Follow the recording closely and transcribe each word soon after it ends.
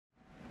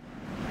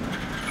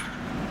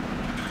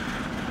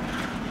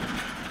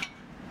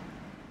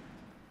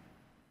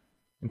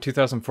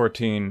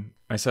2014,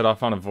 I set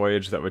off on a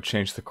voyage that would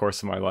change the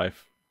course of my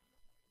life.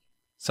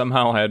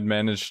 Somehow I had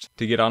managed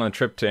to get on a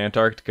trip to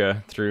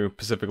Antarctica through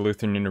Pacific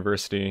Lutheran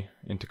University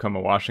in Tacoma,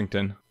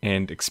 Washington,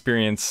 and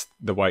experience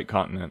the White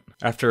Continent.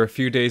 After a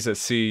few days at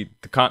sea,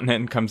 the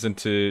continent comes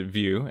into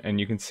view, and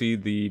you can see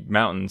the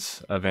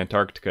mountains of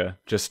Antarctica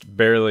just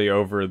barely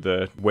over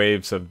the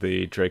waves of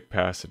the Drake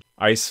Passage.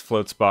 Ice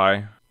floats by,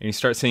 and you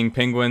start seeing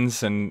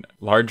penguins and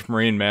large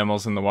marine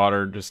mammals in the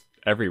water just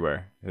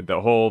everywhere.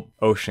 The whole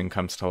ocean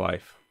comes to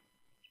life.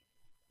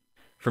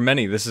 For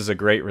many, this is a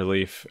great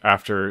relief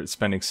after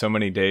spending so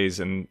many days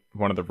in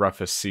one of the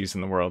roughest seas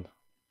in the world.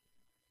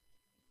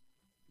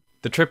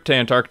 The trip to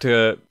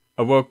Antarctica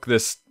awoke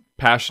this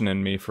passion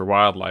in me for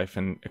wildlife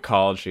and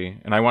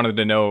ecology, and I wanted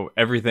to know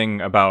everything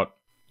about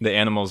the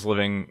animals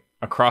living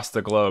across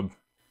the globe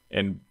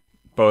in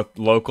both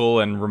local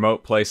and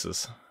remote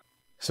places.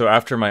 So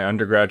after my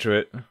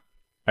undergraduate,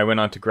 I went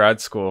on to grad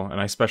school, and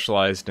I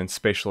specialized in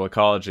spatial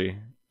ecology,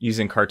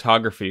 using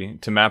cartography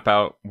to map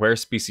out where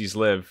species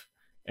live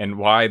and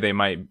why they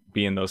might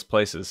be in those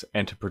places,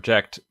 and to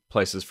project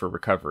places for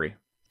recovery.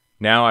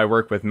 Now I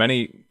work with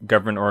many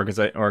government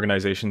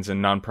organizations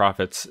and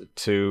nonprofits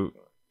to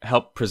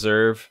help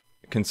preserve,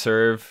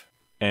 conserve,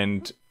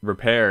 and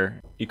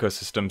repair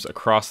ecosystems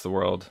across the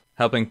world,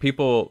 helping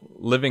people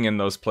living in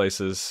those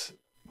places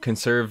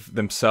conserve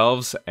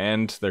themselves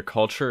and their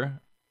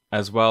culture,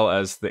 as well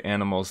as the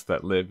animals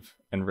that live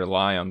and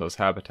rely on those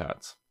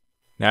habitats.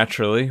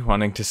 Naturally,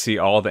 wanting to see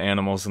all the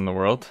animals in the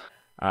world,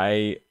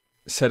 I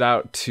set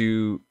out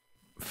to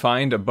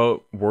find a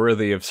boat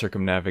worthy of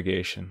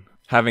circumnavigation.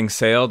 Having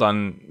sailed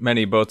on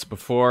many boats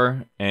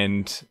before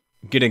and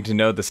getting to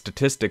know the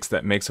statistics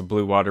that makes a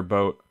blue water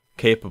boat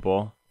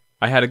capable,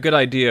 I had a good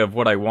idea of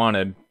what I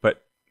wanted,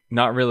 but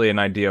not really an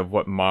idea of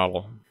what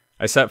model.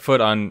 I set foot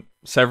on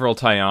several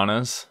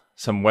Tianas,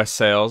 some West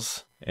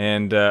Sails,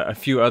 and a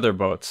few other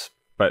boats,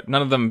 but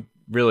none of them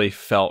really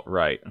felt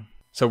right.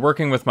 So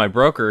working with my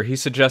broker, he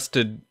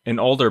suggested an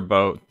older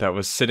boat that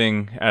was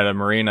sitting at a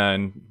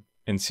marina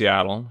in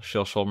Seattle,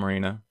 Shoal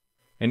Marina.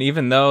 And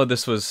even though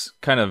this was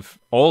kind of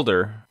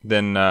older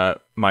than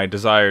my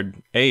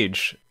desired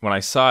age, when I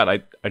saw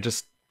it, I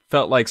just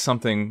felt like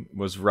something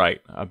was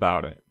right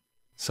about it.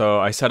 So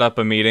I set up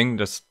a meeting.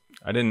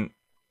 I didn't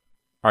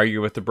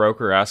argue with the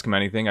broker or ask him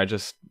anything. I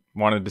just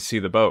wanted to see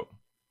the boat.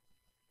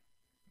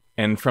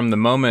 And from the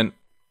moment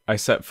I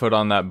set foot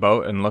on that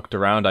boat and looked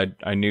around,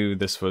 I knew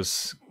this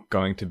was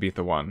going to be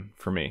the one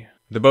for me.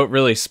 The boat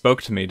really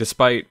spoke to me,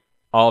 despite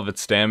all of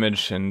its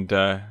damage and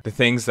the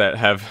things that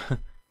have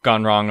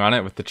gone wrong on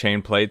it with the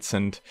chain plates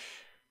and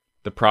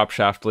the prop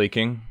shaft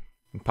leaking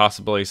and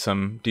possibly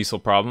some diesel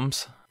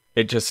problems.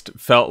 It just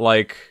felt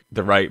like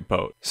the right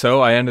boat.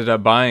 So I ended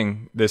up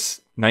buying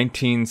this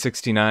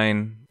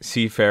 1969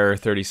 Seafarer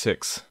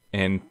 36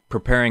 and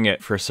preparing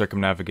it for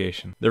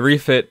circumnavigation. The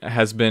refit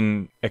has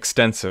been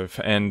extensive,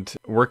 and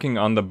working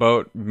on the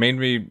boat made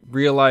me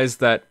realize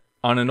that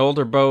on an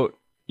older boat,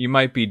 you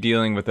might be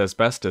dealing with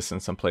asbestos in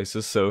some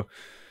places. So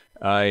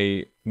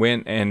I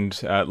went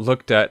and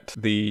looked at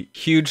the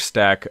huge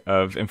stack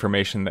of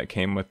information that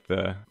came with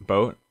the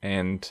boat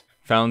and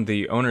found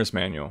the owner's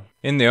manual.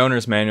 In the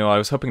owner's manual, I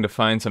was hoping to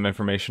find some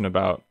information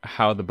about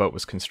how the boat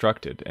was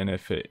constructed and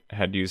if it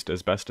had used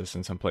asbestos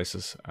in some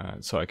places,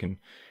 so I can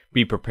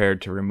be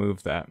prepared to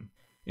remove that.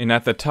 And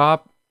at the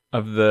top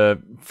of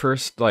the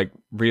first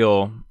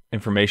real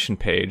information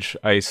page,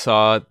 I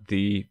saw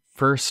the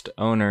first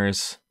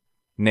owner's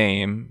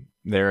name,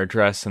 their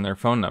address, and their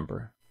phone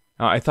number.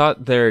 I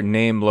thought their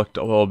name looked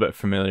a little bit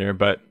familiar,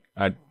 but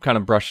I kind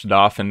of brushed it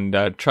off and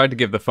tried to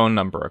give the phone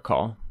number a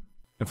call.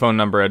 The phone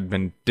number had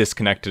been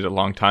disconnected a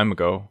long time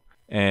ago,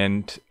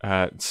 and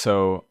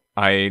so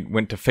I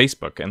went to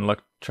Facebook and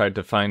tried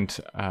to find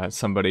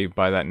somebody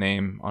by that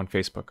name on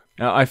Facebook.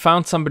 Now, I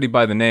found somebody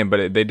by the name,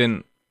 but they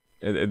didn't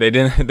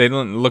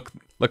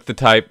look the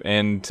type,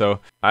 and so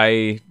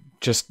I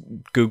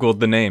just Googled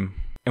the name,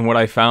 and what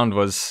I found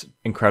was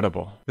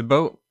incredible. The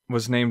boat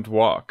was named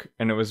Walk,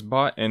 and it was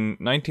bought in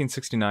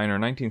 1969 or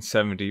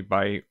 1970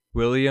 by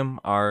William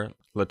R.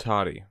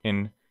 Latady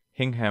in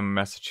Hingham,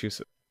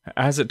 Massachusetts.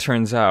 As it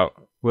turns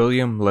out,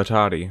 William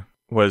Latady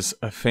was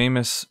a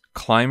famous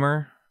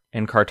climber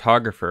and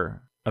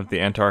cartographer of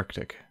the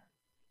Antarctic.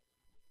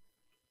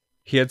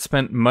 He had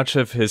spent much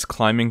of his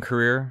climbing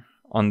career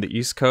on the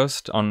East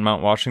Coast on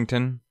Mount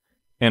Washington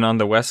and on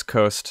the West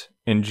Coast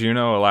in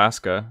Juneau,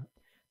 Alaska,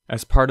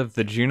 as part of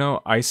the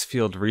Juneau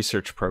Icefield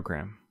Research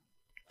Program,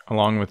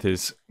 along with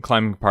his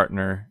climbing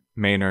partner,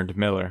 Maynard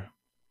Miller.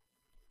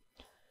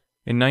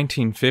 In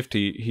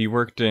 1950, he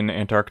worked in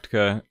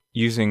Antarctica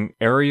using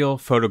aerial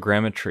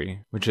photogrammetry,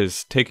 which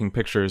is taking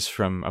pictures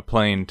from a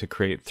plane to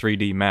create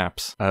 3D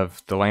maps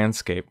of the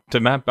landscape, to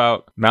map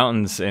out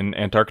mountains in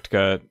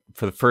Antarctica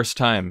for the first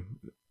time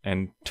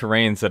and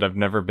terrains that have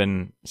never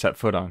been set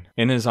foot on.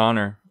 In his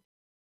honor,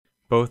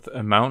 both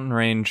a mountain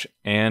range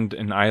and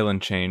an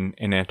island chain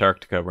in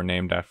Antarctica were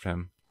named after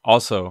him.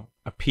 Also,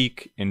 a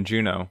peak in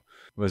Juneau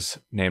was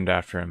named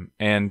after him,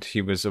 and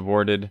he was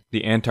awarded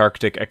the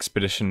Antarctic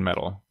Expedition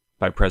Medal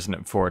by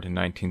President Ford in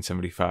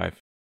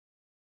 1975.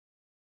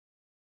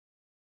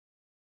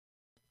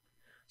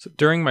 So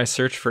during my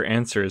search for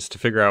answers to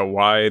figure out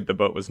why the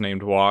boat was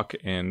named Walk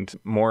and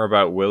more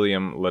about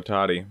William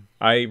Latady,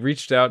 I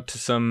reached out to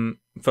some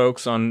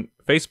folks on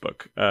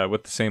Facebook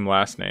with the same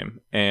last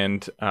name,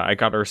 and I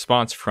got a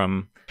response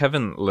from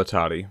Kevin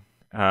Latady,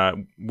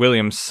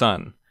 William's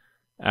son,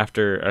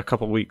 after a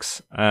couple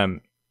weeks,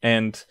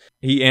 and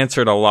he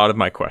answered a lot of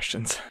my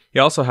questions. He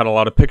also had a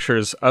lot of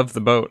pictures of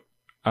the boat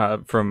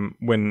from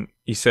when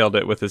he sailed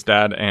it with his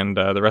dad and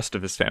the rest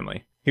of his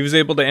family. He was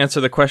able to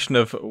answer the question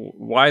of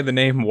why the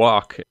name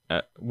Walk.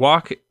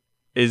 Walk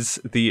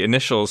is the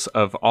initials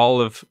of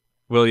all of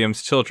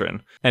William's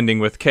children, ending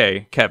with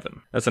K,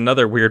 Kevin. That's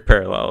another weird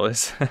parallel,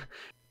 is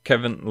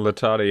Kevin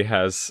Latady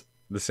has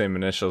the same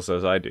initials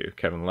as I do,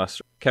 Kevin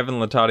Lester. Kevin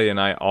Latady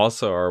and I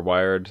also are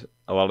wired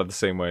a lot of the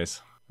same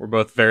ways. We're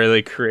both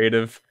very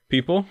creative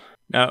people.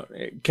 Now,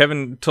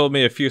 Kevin told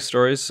me a few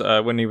stories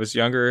when he was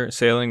younger,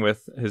 sailing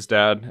with his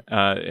dad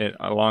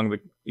along the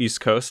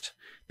East Coast.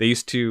 They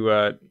used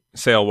to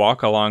sail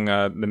walk along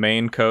the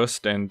Maine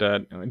coast and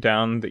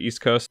down the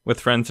East Coast with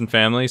friends and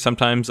family,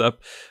 sometimes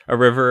up a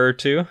river or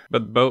two.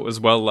 But the boat was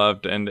well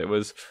loved and it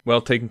was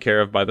well taken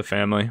care of by the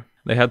family.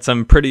 They had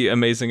some pretty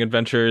amazing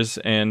adventures,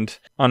 and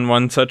on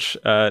one such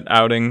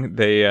outing,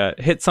 they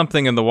hit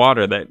something in the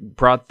water that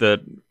brought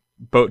the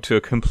boat to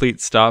a complete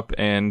stop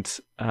and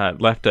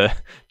left a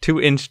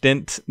 2-inch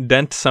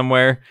dent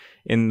somewhere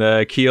in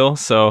the keel.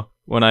 So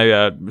when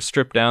I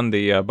strip down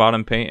the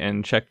bottom paint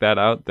and check that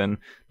out, then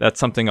that's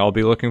something I'll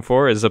be looking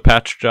for, is a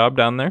patch job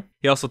down there.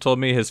 He also told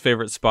me his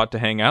favorite spot to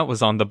hang out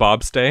was on the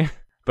bobstay,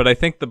 but I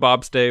think the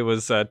bobstay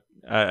was a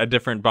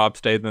different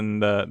bobstay than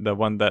the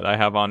one that I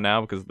have on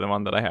now, because the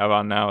one that I have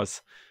on now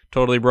is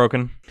totally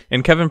broken.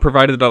 And Kevin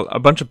provided a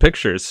bunch of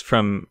pictures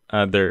from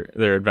their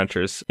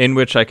adventures, in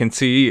which I can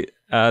see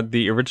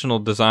the original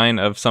design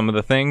of some of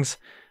the things,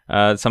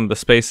 some of the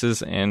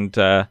spaces, and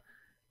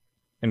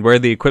where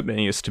the equipment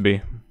used to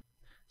be.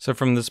 So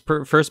from this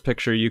first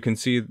picture, you can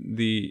see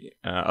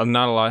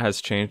not a lot has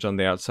changed on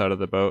the outside of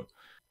the boat.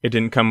 It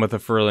didn't come with a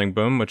furling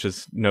boom, which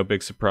is no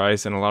big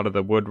surprise, and a lot of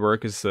the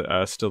woodwork is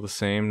still the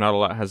same. Not a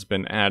lot has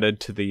been added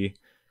to the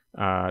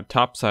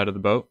top side of the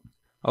boat.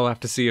 I'll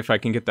have to see if I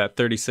can get that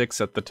 36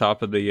 at the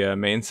top of the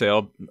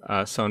mainsail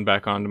sewn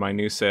back onto my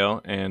new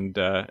sail, and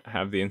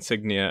have the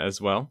insignia as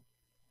well.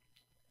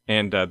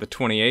 And the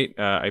 28,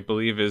 I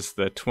believe, is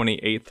the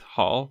 28th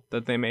hull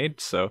that they made,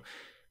 so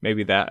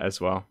maybe that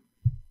as well.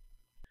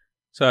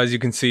 So as you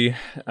can see,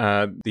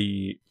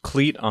 the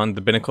cleat on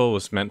the binnacle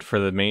was meant for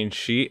the main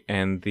sheet,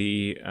 and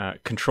the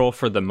control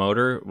for the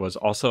motor was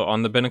also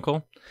on the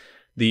binnacle.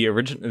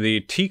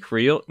 The teak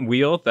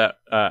wheel that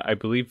I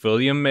believe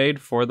William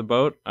made for the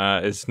boat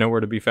is nowhere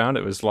to be found.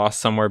 It was lost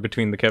somewhere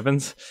between the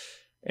Kevins.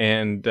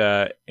 And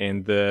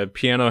the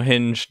piano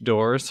hinge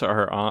doors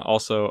are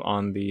also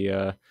on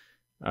the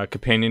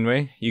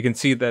companionway. You can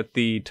see that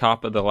the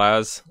top of the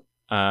las,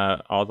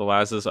 all the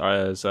lases are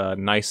as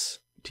nice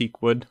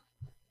teak wood.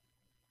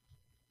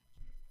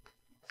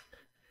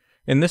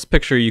 In this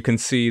picture, you can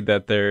see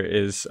that there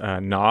is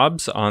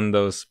knobs on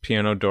those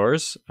piano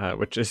doors,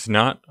 which is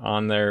not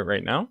on there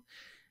right now.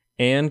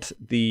 And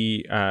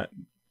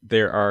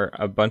there are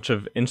a bunch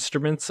of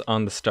instruments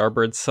on the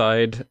starboard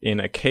side in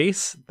a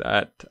case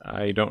that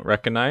I don't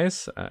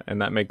recognize.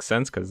 And that makes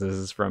sense because this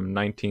is from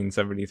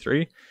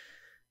 1973.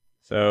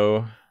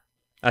 So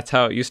that's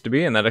how it used to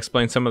be, and that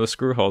explains some of the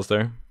screw holes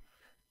there.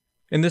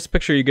 In this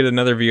picture, you get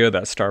another view of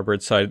that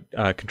starboard side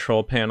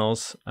control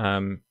panels.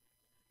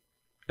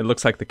 It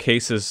looks like the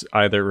case is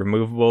either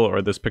removable,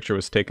 or this picture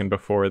was taken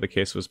before the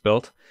case was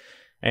built.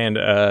 And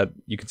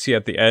you can see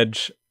at the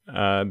edge,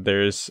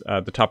 there's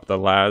the top of the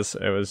las.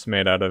 It was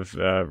made out of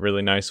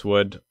really nice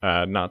wood,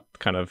 not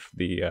kind of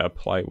the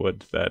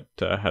plywood that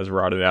has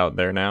rotted out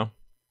there now.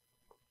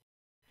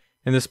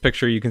 In this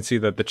picture, you can see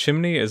that the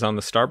chimney is on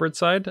the starboard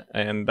side,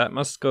 and that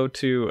must go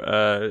to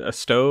a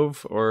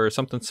stove or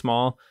something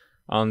small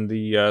on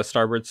the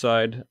starboard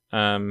side.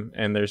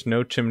 And there's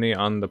no chimney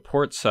on the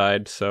port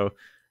side, so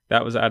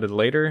that was added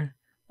later.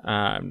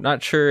 I'm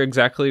not sure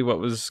exactly what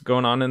was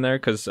going on in there,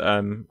 because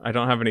I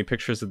don't have any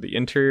pictures of the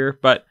interior,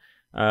 but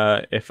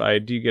if I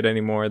do get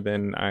any more,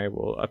 then I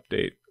will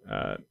update,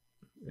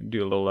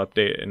 do a little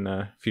update in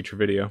a future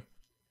video.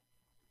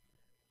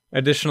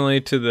 Additionally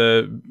to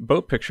the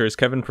boat pictures,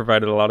 Kevin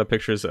provided a lot of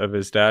pictures of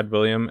his dad,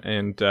 William,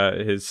 and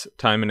his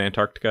time in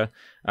Antarctica.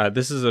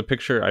 This is a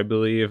picture, I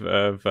believe,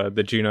 of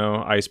the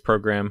Juno ice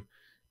program,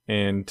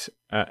 and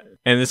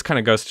this kind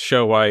of goes to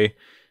show why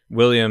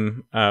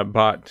William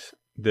bought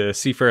the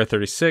Seafarer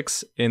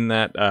 36, in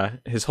that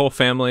his whole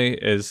family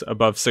is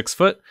above 6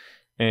 foot,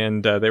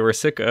 and they were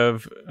sick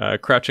of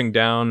crouching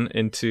down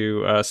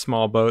into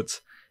small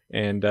boats,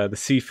 and the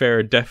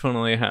Seafarer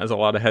definitely has a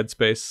lot of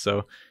headspace,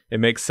 so it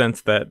makes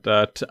sense that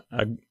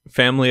a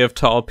family of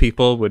tall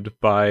people would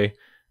buy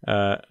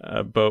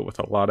a boat with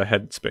a lot of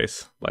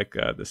headspace like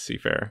the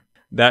Seafarer.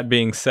 That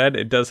being said,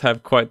 it does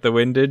have quite the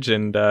windage,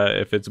 and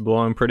if it's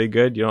blowing pretty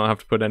good, you don't have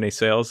to put any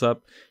sails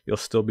up. You'll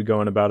still be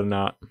going about a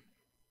knot.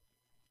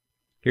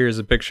 Here's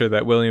a picture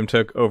that William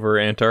took over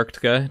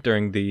Antarctica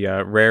during the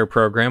RARE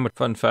program.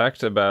 Fun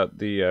fact about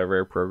the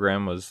RARE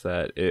program was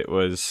that it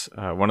was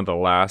one of the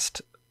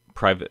last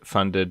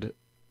private-funded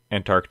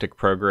Antarctic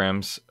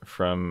programs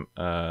from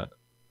that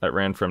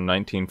ran from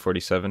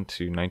 1947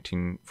 to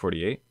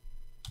 1948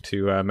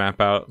 to map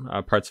out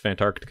parts of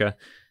Antarctica.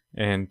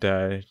 And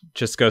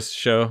just goes to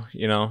show,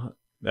 you know,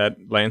 that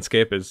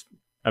landscape is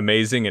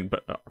amazing and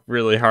but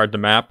really hard to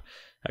map.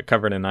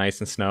 Covered in ice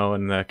and snow,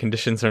 and the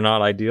conditions are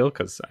not ideal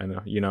because I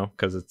know, you know,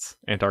 because it's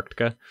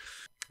Antarctica.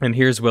 And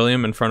here's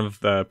William in front of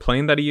the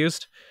plane that he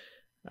used.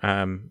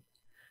 To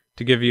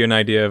give you an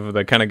idea of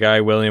the kind of guy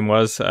William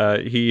was,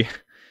 he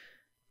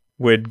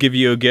would give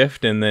you a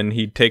gift and then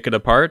he'd take it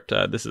apart.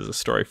 This is a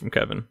story from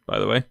Kevin, by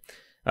the way.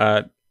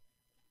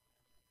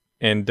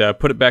 And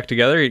put it back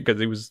together because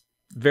he was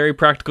a very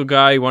practical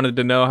guy. He wanted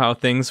to know how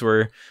things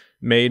were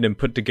made and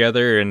put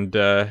together, and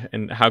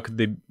how could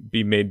they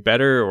be made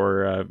better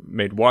or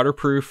made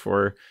waterproof,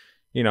 or,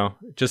 you know,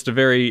 just a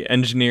very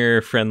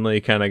engineer friendly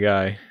kind of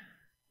guy.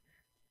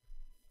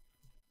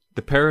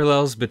 The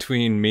parallels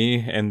between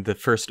me and the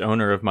first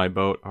owner of my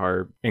boat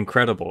are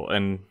incredible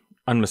and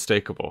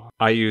unmistakable.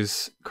 I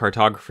use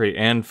cartography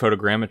and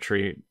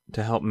photogrammetry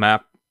to help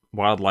map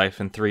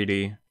wildlife in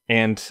 3D.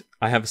 And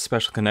I have a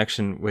special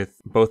connection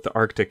with both the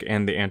Arctic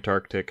and the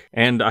Antarctic.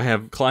 And I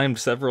have climbed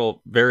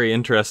several very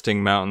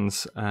interesting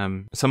mountains,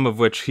 some of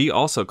which he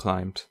also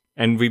climbed.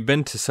 And we've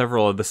been to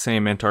several of the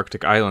same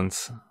Antarctic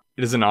islands.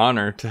 It is an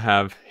honor to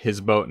have his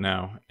boat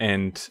now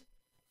and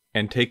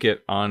take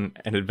it on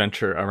an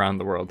adventure around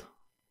the world.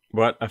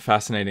 What a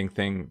fascinating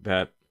thing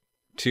that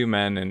two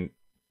men in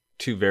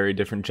two very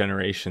different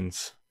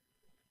generations,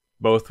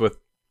 both with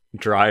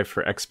drive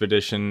for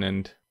expedition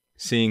and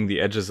seeing the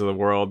edges of the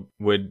world,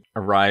 would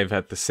arrive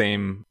at the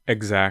same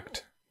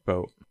exact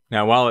boat.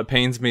 Now, while it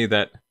pains me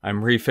that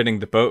I'm refitting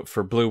the boat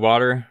for blue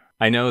water,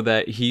 I know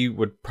that he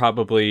would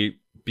probably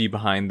be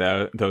behind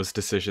those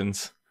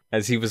decisions,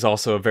 as he was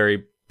also a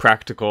very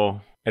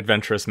practical,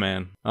 adventurous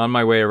man. On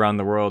my way around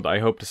the world, I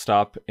hope to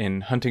stop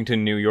in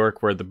Huntington, New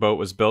York, where the boat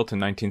was built in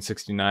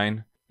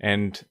 1969,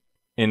 and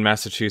in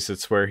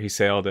Massachusetts, where he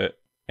sailed it,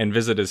 and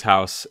visit his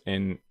house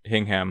in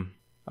Hingham.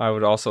 I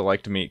would also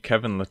like to meet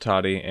Kevin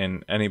Latady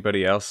and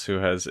anybody else who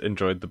has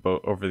enjoyed the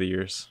boat over the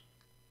years.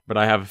 But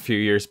I have a few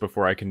years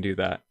before I can do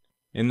that.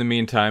 In the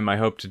meantime, I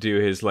hope to do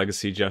his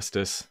legacy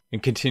justice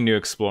and continue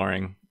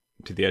exploring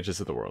to the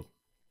edges of the world.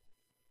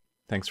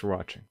 Thanks for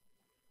watching.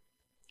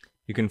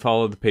 You can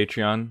follow the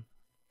Patreon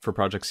for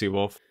Project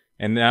Seawolf.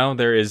 And now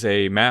there is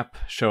a map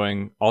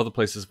showing all the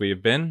places we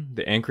have been,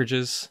 the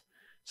anchorages,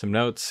 some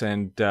notes,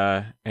 and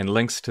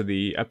links to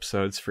the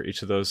episodes for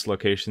each of those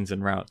locations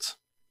and routes.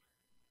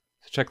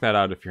 So check that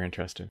out if you're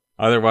interested.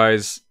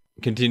 Otherwise,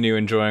 continue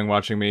enjoying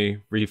watching me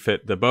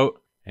refit the boat,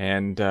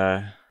 and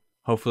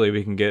hopefully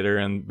we can get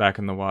her back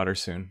in the water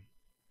soon.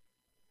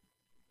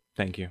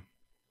 Thank you.